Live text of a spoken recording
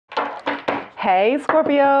Hey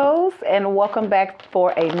Scorpios, and welcome back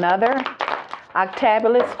for another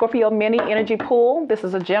Octabulous Scorpio mini energy pool. This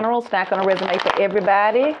is a general, it's not going to resonate for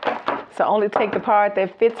everybody. So only take the part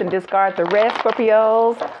that fits and discard the rest,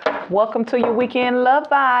 Scorpios. Welcome to your weekend love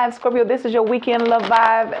vibe. Scorpio, this is your weekend love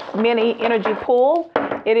vibe mini energy pool.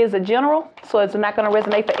 It is a general, so it's not going to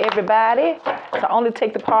resonate for everybody. So only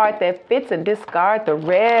take the part that fits and discard the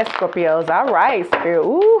rest, Scorpios. All right, Spirit.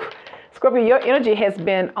 Ooh. Scorpio, your energy has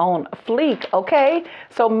been on fleek, okay?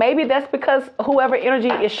 So maybe that's because whoever energy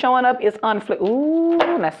is showing up is on fleek. Ooh,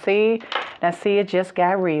 now see, it just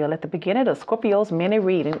got real. At the beginning of Scorpio's mini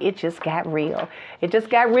reading, it just got real. It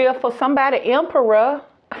just got real for somebody, Emperor.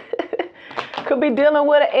 Could be dealing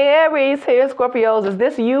with an Aries here, Scorpios. Is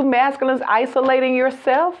this you, masculines, isolating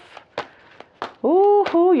yourself?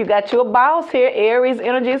 Ooh, you got your boss here, Aries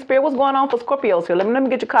energy, Spirit. What's going on for Scorpios here? Let me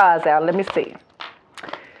get your cards out. Let me see.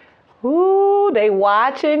 Ooh, they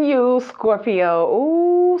watching you, Scorpio.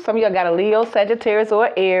 Ooh, some of y'all got a Leo, Sagittarius,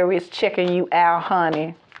 or Aries checking you out,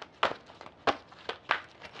 honey.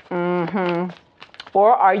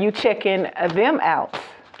 Or are you checking them out?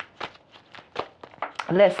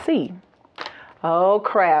 Let's see. Oh,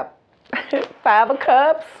 crap. 5 of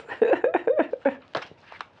Cups.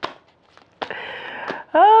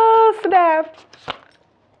 Oh, snap.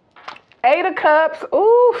 8 of Cups.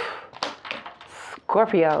 Ooh.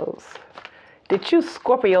 Scorpios. Did you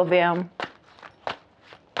Scorpio them?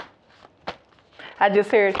 I just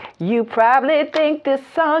heard, you probably think this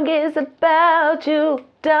song is about you,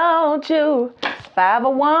 don't you? 5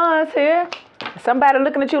 of Wands here. Somebody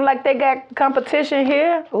looking at you like they got competition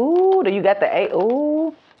here. Ooh, do you got the 8?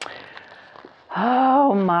 Ooh.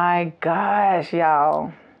 Oh my gosh,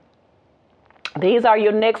 y'all. These are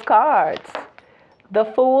your next cards. The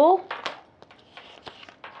Fool.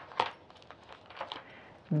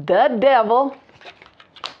 The Devil,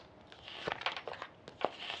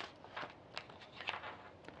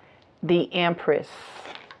 the Empress.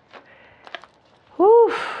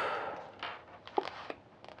 Whew.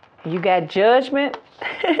 You got Judgment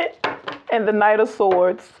and the Knight of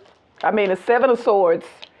Swords. The 7 of Swords.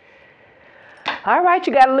 All right,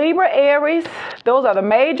 you got Libra, Aries. Those are the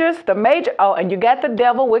majors. Oh, and you got the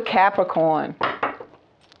Devil with Capricorn.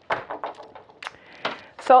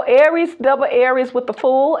 So Aries, double Aries with the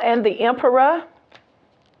Fool and the Emperor.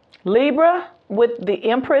 Libra with the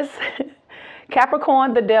Empress.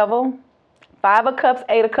 Capricorn, the Devil. 5 of Cups,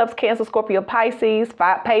 8 of Cups, Cancer, Scorpio, Pisces.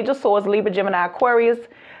 Page of Swords, Libra, Gemini, Aquarius.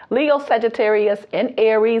 Leo, Sagittarius, and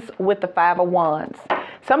Aries with the 5 of Wands.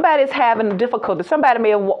 Somebody's having difficulty. Somebody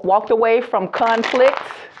may have walked away from conflict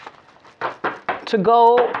to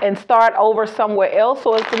go and start over somewhere else.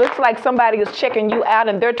 So it looks like somebody is checking you out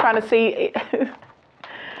and they're trying to see...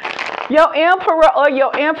 Your Emperor or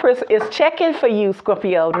your Empress is checking for you,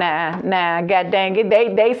 Scorpio. Nah, god dang it.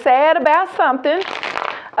 They sad about something.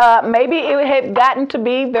 Maybe it had gotten to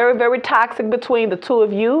be very, very toxic between the two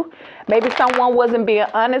of you. Maybe someone wasn't being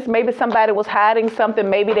honest. Maybe somebody was hiding something.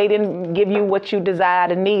 Maybe they didn't give you what you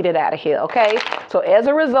desired and needed out of here, okay? So as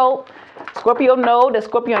a result, Scorpio know that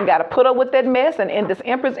Scorpio ain't got to put up with that mess. And in this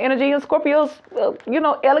Empress energy, and Scorpio's,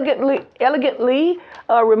 elegantly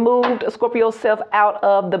removed Scorpio's self out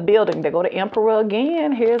of the building. They go to Emperor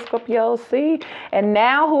again. Here's Scorpio, see? And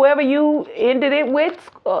now whoever you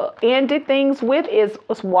ended things with is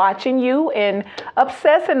watching you and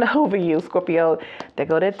obsessing over you, Scorpio. They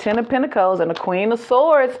go to 10 of Pentacles and the Queen of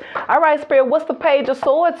Swords. All right, Spirit, what's the Page of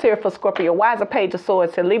Swords here for Scorpio? Why is the Page of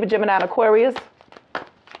Swords here? Libra, Gemini, and Aquarius.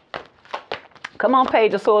 Come on,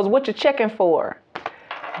 Page of Swords, what you checking for?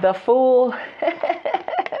 The Fool.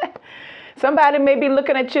 Somebody may be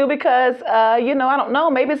looking at you because, I don't know,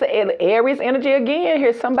 maybe it's an Aries energy again.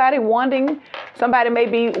 Here's somebody may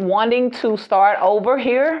be wanting to start over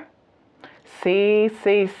here. See,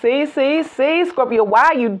 Scorpio, why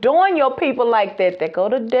are you doing your people like that? They go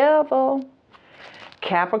to Devil.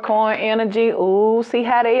 Capricorn energy, ooh, see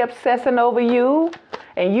how they obsessing over you?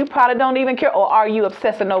 And you probably don't even care. Or are you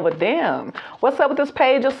obsessing over them? What's up with this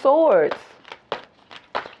Page of Swords?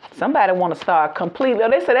 Somebody want to start completely.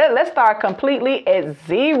 They said, let's start completely at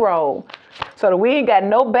 0. So that we ain't got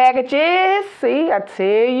no baggages. See, I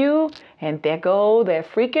tell you. And there go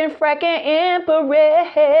that freaking fracking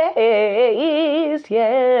Empress.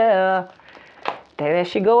 Yeah. There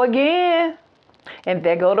she go again. And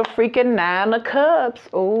there go the freaking 9 of Cups.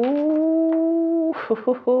 Ooh.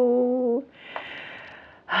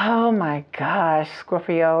 Oh my gosh,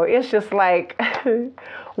 Scorpio. It's just like,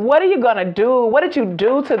 what are you going to do? What did you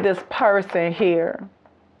do to this person here?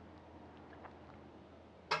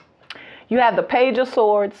 You have the Page of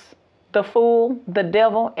Swords, the Fool, the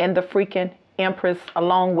Devil, and the freaking Empress,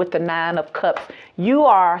 along with the Nine of Cups. You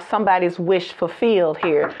are somebody's wish fulfilled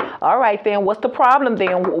here. All right, then, what's the problem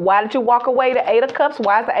then? Why did you walk away? The Eight of Cups?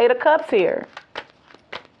 Why is the Eight of Cups here?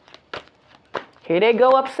 Here they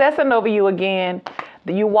go obsessing over you again.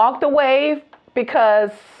 You walked away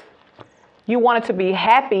because you wanted to be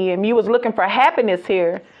happy and you was looking for happiness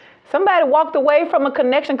here. Somebody walked away from a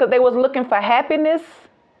connection because they was looking for happiness,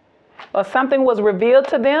 or something was revealed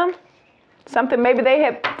to them. Something, maybe they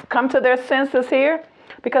had come to their senses here,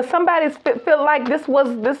 because somebody felt like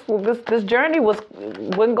this journey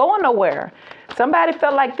wasn't going nowhere. Somebody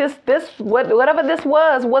felt like whatever this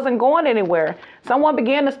wasn't going anywhere. Someone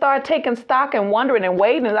began to start taking stock and wondering and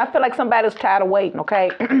waiting. And I feel like somebody's tired of waiting, okay?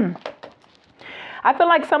 I feel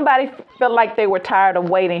like somebody felt like they were tired of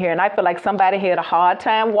waiting here. And I feel like somebody had a hard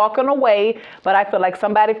time walking away. But I feel like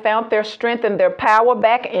somebody found their strength and their power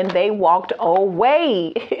back and they walked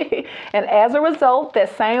away. And as a result,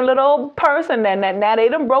 that same little person, now they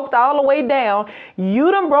done broke all the way down.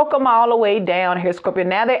 You done broke them all the way down here, Scorpio.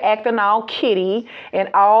 Now they're acting all kitty and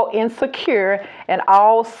all insecure and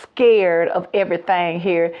all scared of everything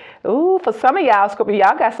here. Ooh, for some of y'all, Scorpio,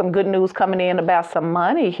 y'all got some good news coming in about some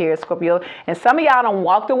money here, Scorpio. And some of y'all done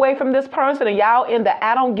walked away from this person and y'all in the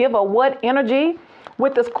I don't give a what energy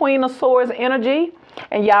with this Queen of Swords energy.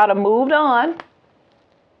 And y'all done moved on.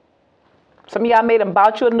 Some of y'all made them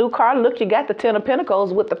bought you a new car. Look, you got the Ten of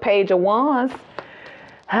Pentacles with the Page of Wands.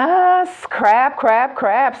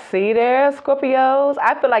 Crap. See there, Scorpios?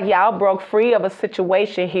 I feel like y'all broke free of a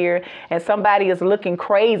situation here and somebody is looking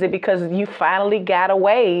crazy because you finally got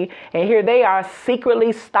away. And here they are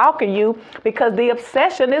secretly stalking you because the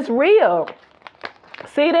obsession is real.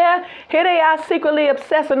 See there? Here they are secretly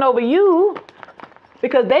obsessing over you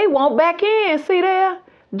because they want back in. See there?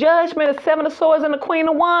 Judgment, the Seven of Swords, and the Queen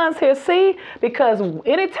of Wands here, see? Because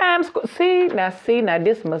anytime, now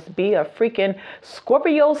this must be a freaking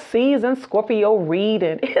Scorpio season, Scorpio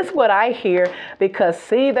reading. It's what I hear. Because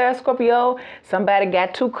see there, Scorpio, somebody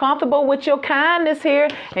got too comfortable with your kindness here,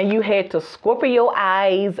 and you had to Scorpio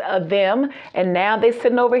eyes them, and now they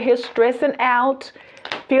sitting over here stressing out,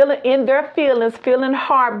 feeling in their feelings, feeling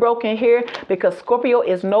heartbroken here, because Scorpio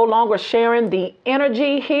is no longer sharing the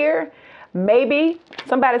energy here. Maybe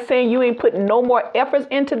somebody's saying you ain't putting no more efforts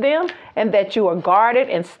into them and that you are guarded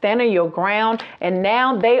and standing your ground. And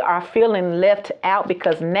now they are feeling left out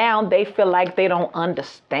because now they feel like they don't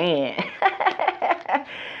understand.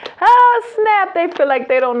 Oh, snap. They feel like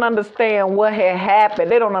they don't understand what had happened.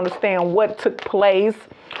 They don't understand what took place.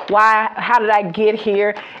 Why? How did I get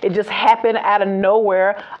here? It just happened out of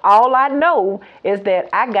nowhere. All I know is that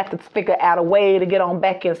I got to figure out a way to get on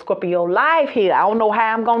back in Scorpio live here. I don't know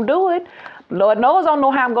how I'm going to do it. Lord knows I don't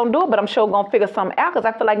know how I'm going to do it, but I'm sure going to figure something out because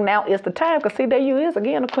I feel like now is the time. Because see, there you is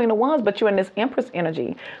again, the Queen of Wands, but you're in this Empress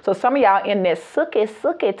energy. So some of y'all in that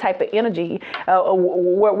sucky type of energy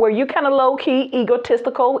where you kind of low-key,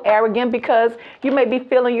 egotistical, arrogant because you may be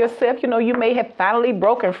feeling yourself, you may have finally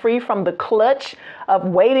broken free from the clutch of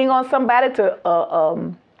waiting on somebody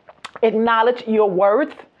to acknowledge your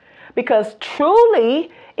worth. Because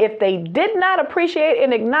truly, if they did not appreciate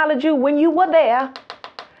and acknowledge you when you were there,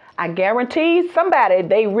 I guarantee somebody,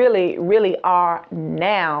 they really, really are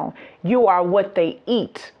now. You are what they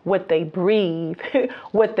eat, what they breathe,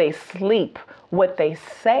 what they sleep, what they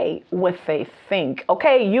say, what they think.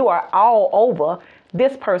 Okay, you are all over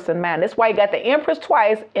this person, man. That's why you got the Empress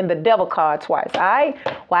twice and the Devil card twice, all right?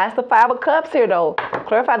 Why is the Five of Cups here, though?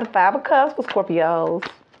 Clarify the Five of Cups for Scorpios.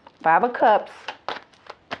 Five of Cups.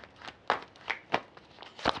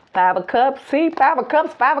 Five of Cups. See, Five of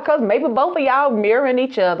Cups, Five of Cups. Maybe both of y'all mirroring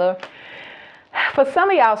each other. For some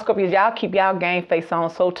of y'all, Scorpios, y'all keep y'all game face on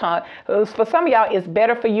so tight. For some of y'all, it's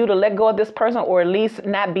better for you to let go of this person or at least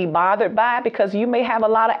not be bothered by it because you may have a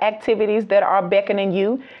lot of activities that are beckoning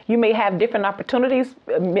you. You may have different opportunities,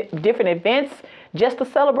 different events, just a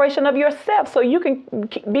celebration of yourself. So you can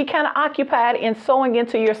be kind of occupied in sewing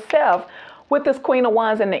into yourself with this Queen of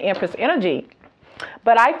Wands and the Empress energy.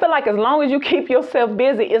 But I feel like as long as you keep yourself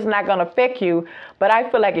busy, it's not going to affect you. But I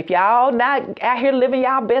feel like if y'all not out here living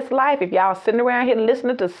y'all best life, if y'all sitting around here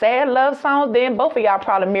listening to sad love songs, then both of y'all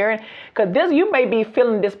probably mirroring. Because you may be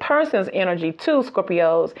feeling this person's energy too,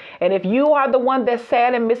 Scorpios. And if you are the one that's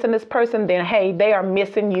sad and missing this person, then hey, they are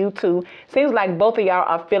missing you too. Seems like both of y'all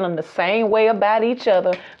are feeling the same way about each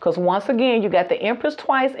other. Because once again, you got the Empress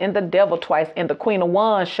twice and the Devil twice. And the Queen of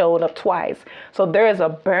Wands showed up twice. So there is a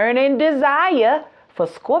burning desire for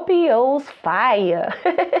Scorpio's fire.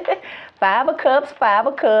 Five of Cups, Five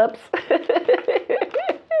of Cups.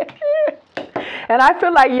 And I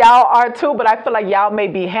feel like y'all are too, but I feel like y'all may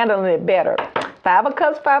be handling it better. Five of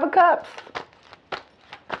Cups, Five of Cups.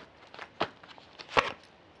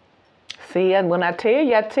 See, and when I tell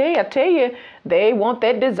you, they want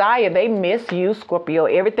that desire. They miss you, Scorpio.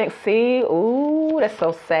 Everything. See, ooh, that's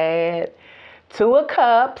so sad. Two of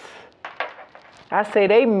Cups. I say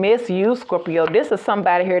they miss you, Scorpio. This is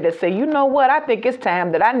somebody here that say, you know what? I think it's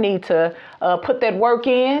time that I need to put that work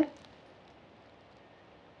in.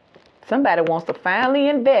 Somebody wants to finally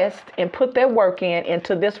invest and put their work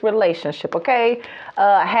into this relationship, okay?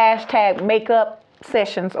 Hashtag makeup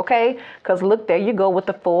sessions, okay? Because look, there you go with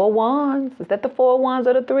the 4 of Wands. Is that the 4 of Wands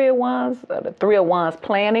or the 3 of Wands? The 3 of Wands,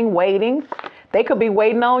 planning, waiting. They could be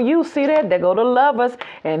waiting on you. See that? They go to Lovers.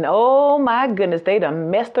 And oh my goodness, they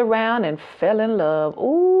done messed around and fell in love.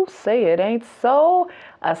 Ooh, say it ain't so.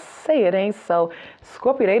 I say it ain't so.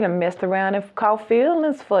 Scorpio, they done messed around and caught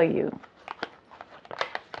feelings for you.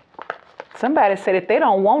 Somebody said if they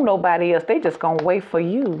don't want nobody else, they just gonna wait for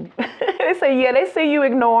you. They say, yeah, they see you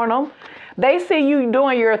ignoring them. They see you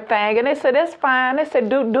doing your thing. And they said, that's fine. They said,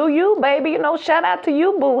 do you, baby. You know, shout out to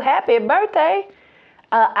you, boo. Happy birthday.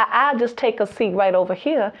 I'll just take a seat right over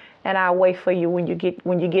here and I'll wait for you when you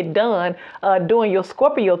get done doing your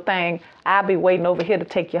Scorpio thing. I'll be waiting over here to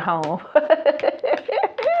take you home.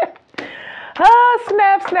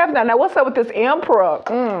 Snap. Now, what's up with this Emperor?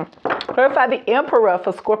 Clarify the Emperor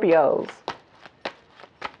for Scorpios.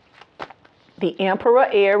 The Emperor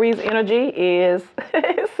Aries energy is,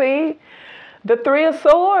 see, the 3 of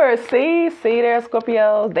Swords. See there,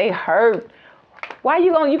 Scorpios. They hurt. Why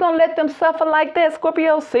you gonna let them suffer like that,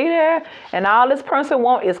 Scorpio? See there? And all this person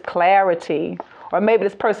want is clarity. Or maybe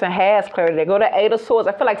this person has clarity. They go to 8 of Swords.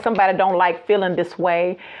 I feel like somebody don't like feeling this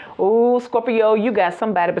way. Ooh, Scorpio, you got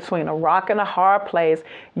somebody between a rock and a hard place.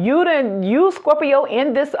 You Scorpio,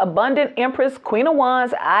 in this abundant Empress, Queen of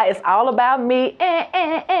Wands. It's all about me.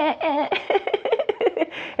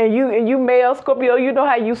 And you male Scorpio, you know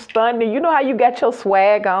how you stunned and you know how you got your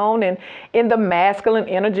swag on and in the masculine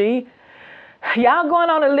energy. Y'all going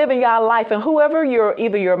on and living y'all life, and whoever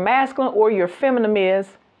either your masculine or your feminine is,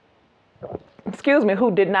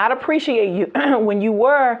 who did not appreciate you when you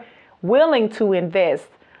were willing to invest.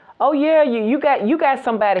 Oh yeah, you got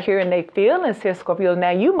somebody here in their feelings here, Scorpio.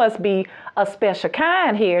 Now you must be a special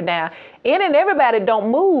kind here. Now, and everybody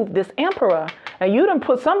don't move this Emperor. Now you done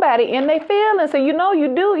put somebody in their feelings, and you know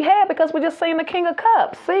you do. Yeah, because we just seen the King of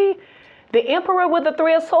Cups. See, the Emperor with the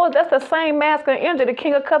 3 of Swords. That's the same masculine energy, the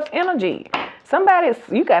King of Cups energy.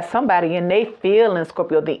 You got somebody in their feelings,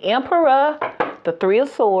 Scorpio. The Emperor, the 3 of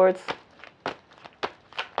Swords.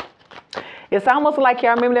 It's almost like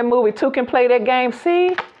y'all remember that movie, Two Can Play That Game.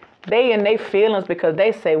 See, they in their feelings because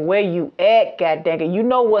they say, where you at, god dang it. You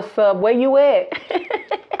know what's up, where you at?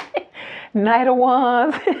 Knight of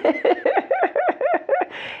Wands.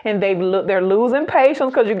 And they're losing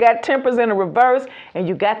patience because you got Temperance in the reverse and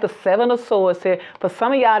you got the 7 of Swords here. For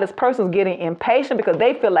some of y'all, this person's getting impatient because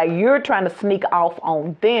they feel like you're trying to sneak off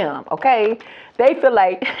on them, okay? They feel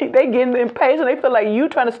like they getting impatient. They feel like you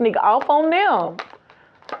trying to sneak off on them.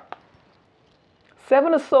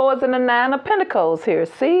 7 of Swords and the 9 of Pentacles here.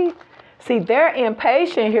 See, they're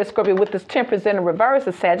impatient here, Scorpio, with this Temperance in the reverse,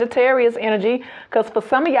 the Sagittarius energy. Because for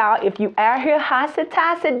some of y'all, if you out here hossy,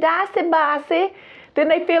 tossy, dossy, bossy, then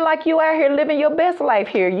they feel like you out here living your best life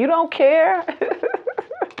here. You don't care.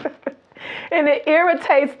 And it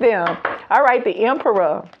irritates them. All right, the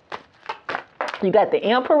Emperor. You got the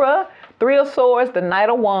Emperor, 3 of Swords, the Knight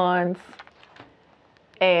of Wands,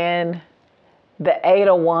 and the 8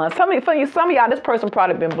 of Wands. Some of y'all, this person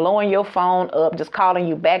probably been blowing your phone up, just calling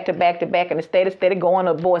you back to back to back, and instead going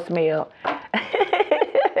to voicemail.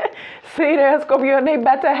 See there, Scorpio, and they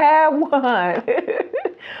about to have one.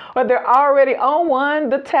 Or they're already on one,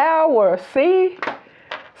 the Tower. See?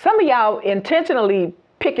 Some of y'all intentionally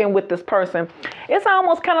picking with this person. It's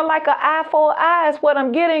almost kind of like an eye for an eye is what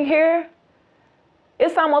I'm getting here.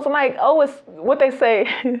 It's almost like, oh, it's what they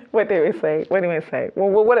say. What do they say?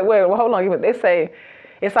 Well, hold on. They say,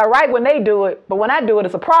 it's all right when they do it, but when I do it,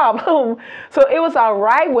 it's a problem. So it was all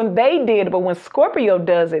right when they did it, but when Scorpio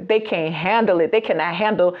does it, they can't handle it. They cannot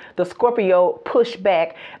handle the Scorpio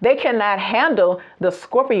pushback. They cannot handle the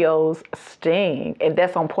Scorpio's sting. And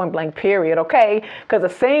that's on point blank period, okay? Because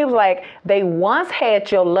it seems like they once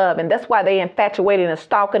had your love, and that's why they infatuated and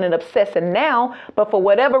stalking and obsessing now. But for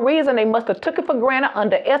whatever reason, they must have took it for granted,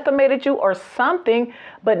 underestimated you or something.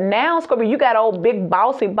 But now, Scorpio, you got old big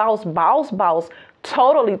bossy boss,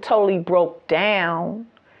 totally broke down.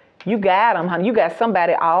 You got them, honey. You got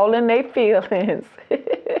somebody all in their feelings.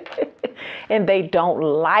 And they don't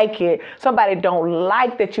like it. Somebody don't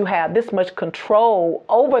like that you have this much control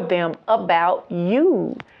over them about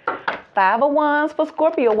you. Five of Wands for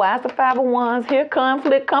Scorpio. Why is the Five of Wands here?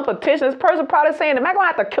 Conflict, competition. This person probably saying, am I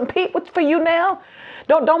going to have to compete for you now?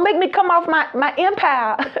 Don't make me come off my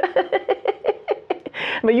empire.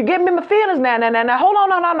 But you get me my feelings now. Hold on,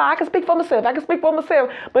 no. I can speak for myself.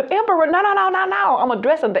 But Emperor, no. I'm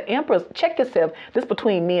addressing the Empress. Check yourself. This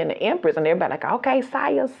between me and the Empress. And everybody like, okay,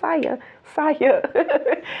 sire. So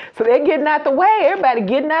they're getting out the way. Everybody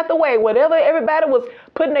getting out the way. Whatever everybody was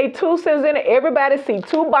putting their 2 cents in it, everybody see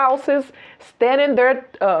 2 bosses standing there.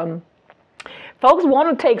 Folks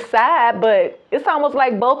want to take side, but it's almost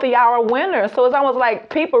like both of y'all are winners. So it's almost like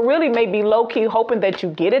people really may be low-key hoping that you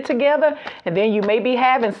get it together. And then you may be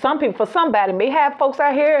having some people, for somebody, may have folks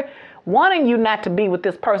out here wanting you not to be with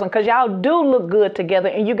this person because y'all do look good together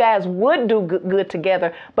and you guys would do good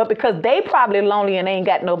together. But because they probably lonely and ain't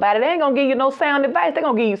got nobody, they ain't going to give you no sound advice. They're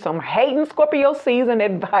going to give you some hating Scorpio season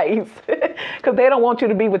advice because they don't want you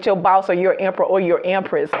to be with your boss or your emperor or your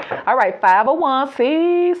empress. All right, 5 of Wands.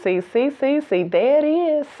 See. There it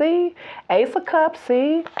is. See, Ace of Cups.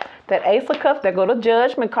 See, that Ace of Cups. There go the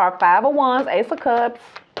Judgment card. 5 of Wands, Ace of Cups.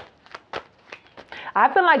 I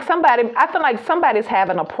feel like somebody's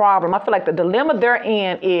having a problem. I feel like the dilemma they're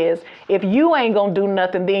in is if you ain't going to do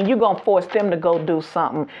nothing, then you're going to force them to go do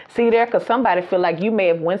something. See there? Because somebody feel like you may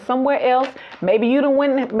have went somewhere else. Maybe you done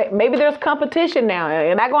went, maybe there's competition now.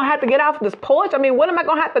 Am I going to have to get off this porch? I mean, what am I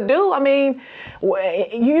going to have to do? I mean,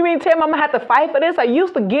 you mean tell me I'm going to have to fight for this? I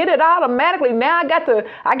used to get it automatically. Now I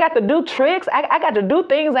got to do tricks. I got to do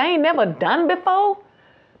things I ain't never done before.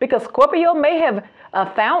 Because Scorpio may have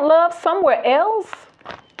found love somewhere else.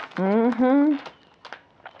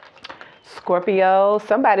 Scorpio,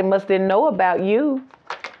 somebody must didn't know about you.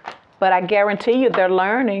 But I guarantee you they're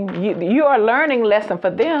learning. You are a learning lesson for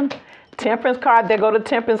them. Temperance card, there go the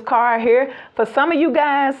Temperance card here. For some of you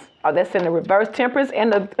guys, oh, that's in the reverse. Temperance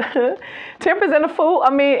and the Temperance and the Fool.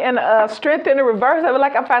 I mean, and Strength in the reverse.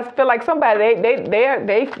 I feel like somebody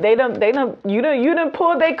they done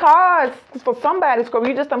pulled their cards for somebody.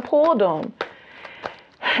 You just done pulled them.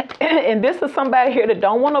 And this is somebody here that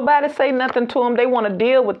don't want nobody to say nothing to them. They want to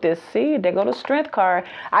deal with this. See, they go to Strength card.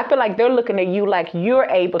 I feel like they're looking at you like you're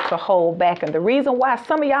able to hold back. And the reason why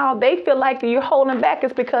some of y'all, they feel like you're holding back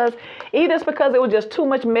is because either it's because it was just too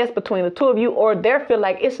much mess between the two of you, or they feel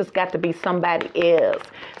like it's just got to be somebody else.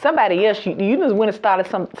 Somebody else, you just went and started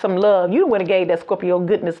some love. You went and gave that Scorpio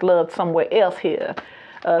goodness love somewhere else here.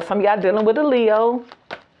 Some of y'all dealing with a Leo.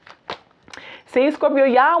 See, Scorpio,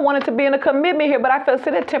 y'all wanted to be in a commitment here, but I feel,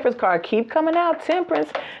 see that Temperance card keep coming out, Temperance.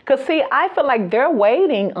 Because, see, I feel like they're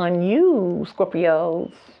waiting on you,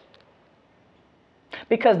 Scorpios.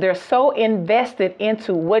 Because they're so invested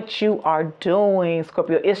into what you are doing,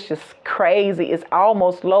 Scorpio. It's just crazy. It's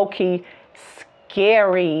almost low-key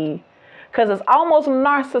scary. Because it's almost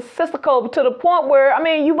narcissistical to the point where, I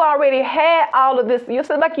mean, you've already had all of this. You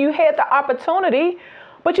said like you had the opportunity,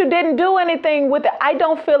 but you didn't do anything with it. I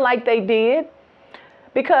don't feel like they did.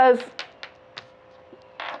 Because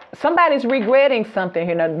somebody's regretting something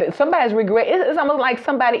here. Now, somebody's it's almost like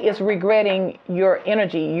somebody is regretting your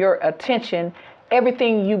energy, your attention,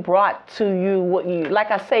 everything you brought to you. What you,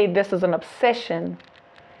 like I say, this is an obsession.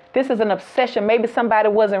 This is an obsession. Maybe somebody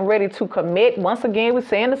wasn't ready to commit. Once again, we're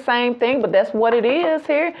saying the same thing, but that's what it is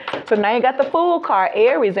here. So now you got the Fool card,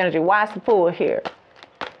 Aries energy. Why is the Fool here?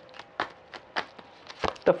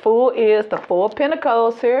 The Fool is the Four of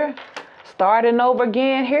Pentacles here. Starting over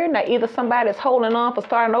again here. Now either somebody's holding on for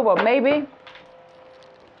starting over, or maybe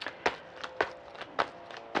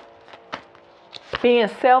being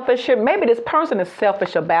selfish here. Maybe this person is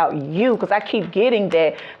selfish about you, because I keep getting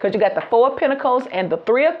that. Because you got the Four of Pentacles and the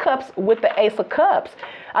Three of Cups with the Ace of Cups.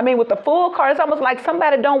 I mean, with the Fool card, it's almost like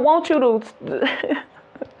somebody don't want you to...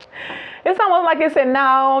 It's almost like they said,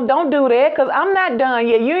 no, don't do that, because I'm not done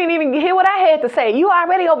yet. You ain't even hear what I had to say. You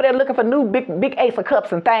already over there looking for new big Ace of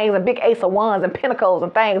Cups and things, and big Ace of Wands and Pentacles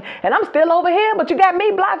and things. And I'm still over here, but you got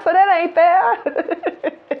me blocked, so that ain't fair.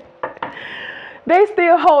 They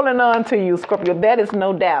still holding on to you, Scorpio. That is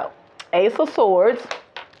no doubt. Ace of Swords.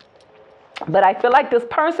 But I feel like this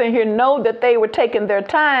person here know that they were taking their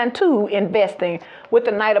time to investing with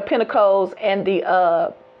the Knight of Pentacles and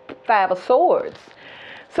the Five of Swords.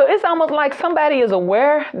 So it's almost like somebody is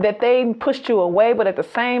aware that they pushed you away, but at the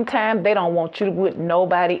same time, they don't want you with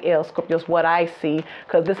nobody else. Scorpio's what I see,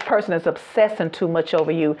 because this person is obsessing too much over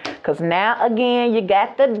you. Because now, again, you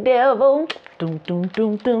got the Devil. Dum, dum,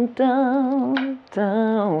 dum, dum, dum,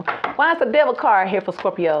 dum. Why is the Devil card here for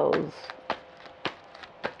Scorpios?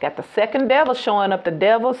 Got the second Devil showing up. The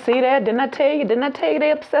Devil, see that? Didn't I tell you? Didn't I tell you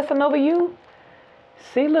they're obsessing over you?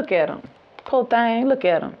 See, look at them. Poor thing, look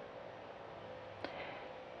at them.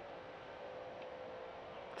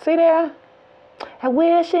 See there? I'm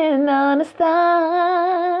wishing on a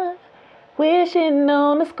star, wishing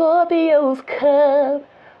on a Scorpio's cup.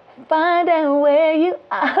 Find out where you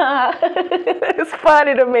are. It's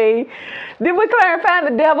funny to me. Did we clarify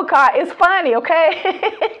the devil card? It's funny, okay?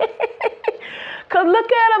 Because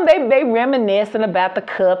look at them. They reminiscing about the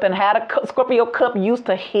cup and how the Scorpio cup used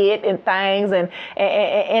to hit and things and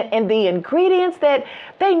the ingredients that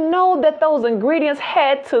they know that those ingredients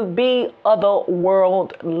had to be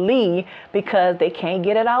otherworldly because they can't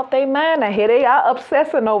get it out their mind. Now here they are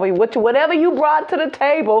obsessing over you. Whatever you brought to the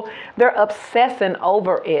table, they're obsessing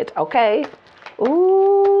over it, okay?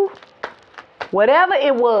 Ooh. Whatever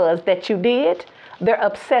it was that you did, they're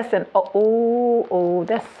obsessing. Oh,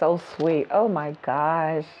 that's so sweet. Oh my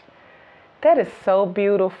gosh. That is so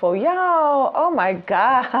beautiful. Y'all, oh my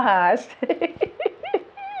gosh.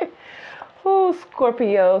 Oh,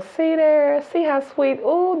 Scorpio, see there? See how sweet?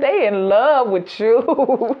 Oh, they in love with you.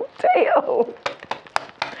 Damn.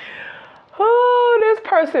 Oh, this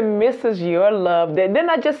person misses your love. Didn't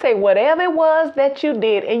I just say whatever it was that you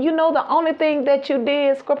did? And you know the only thing that you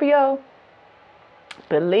did, Scorpio,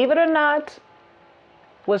 believe it or not,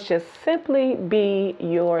 was just simply be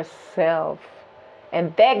yourself.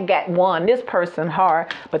 And that won this person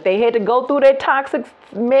hard. But they had to go through their toxic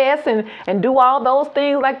mess and do all those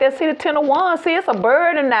things like that. See the 10 of Wands. See, it's a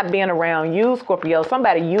burden not being around you, Scorpio.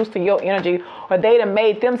 Somebody used to your energy, or they done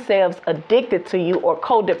made themselves addicted to you or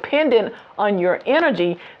codependent on your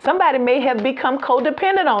energy. Somebody may have become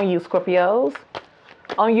codependent on you, Scorpios,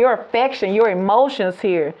 on your affection, your emotions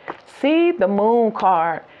here. See the Moon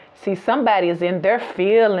card. See, somebody is in their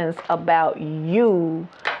feelings about you.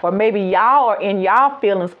 Or maybe y'all are in y'all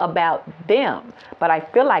feelings about them. But I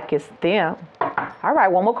feel like it's them. All right,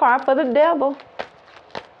 one more card for the devil.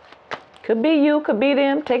 Could be you, could be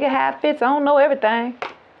them. Take it how it fits. I don't know everything.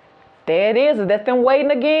 There it is. That's them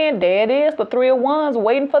waiting again. There it is. The 3 of Wands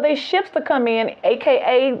waiting for their ships to come in.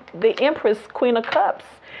 A.K.A. the Empress, Queen of Cups.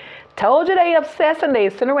 Told you they obsessing. They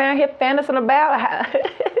sitting around here fantasizing about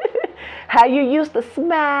how you used to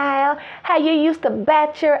smile, how you used to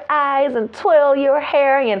bat your eyes and twirl your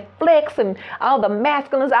hair and flex, and all the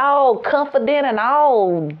masculines all confident and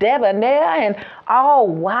all debonair and all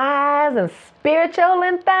wise and spiritual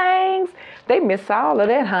and things. They miss all of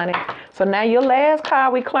that, honey. So now your last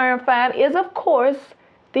card we clarifying is, of course,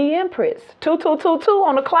 the Empress. 2222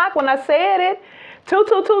 on the clock when I said it.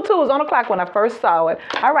 2222 was on the clock when I first saw it.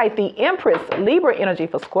 All right, the Empress, Libra energy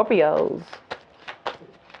for Scorpios.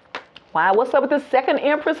 Wow, what's up with the second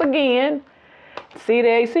Empress again? See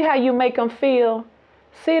there, you see how you make them feel?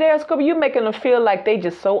 See there, Scorpio, you making them feel like they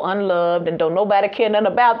just so unloved and don't nobody care nothing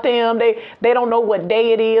about them. They don't know what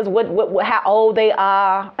day it is, how old they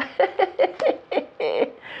are.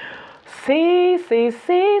 See,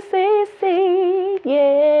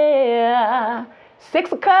 yeah.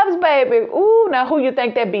 6 of Cups, baby. Ooh, now who you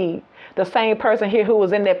think that be? The same person here who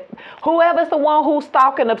was in that. Whoever's the one who's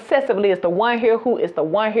stalking obsessively is the one here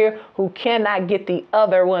who cannot get the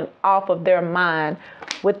other one off of their mind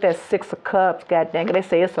with that 6 of Cups. God dang it. They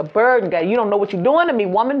say it's a burden. God, you don't know what you're doing to me,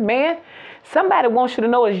 woman, man. Somebody wants you to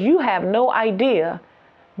know is you have no idea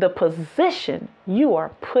the position you are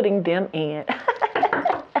putting them in.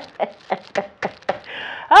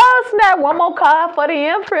 Oh, snap. One more card for the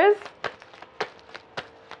Empress.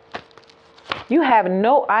 You have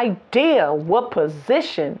no idea what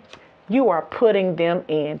position you are putting them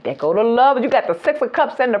in. There go the love. You got the 6 of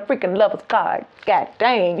Cups and the freaking Lovers card. God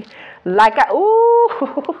dang. Like ooh.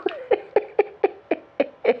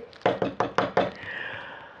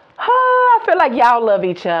 Oh, I feel like y'all love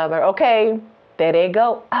each other, okay? There they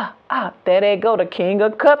go. There they go. The King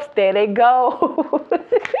of Cups. There they go.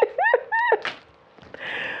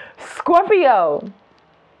 Scorpio.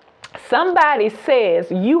 Somebody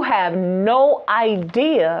says you have no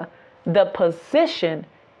idea the position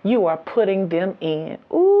you are putting them in.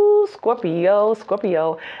 Ooh,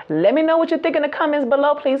 Scorpio. Let me know what you think in the comments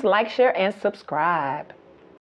below. Please like, share, and subscribe.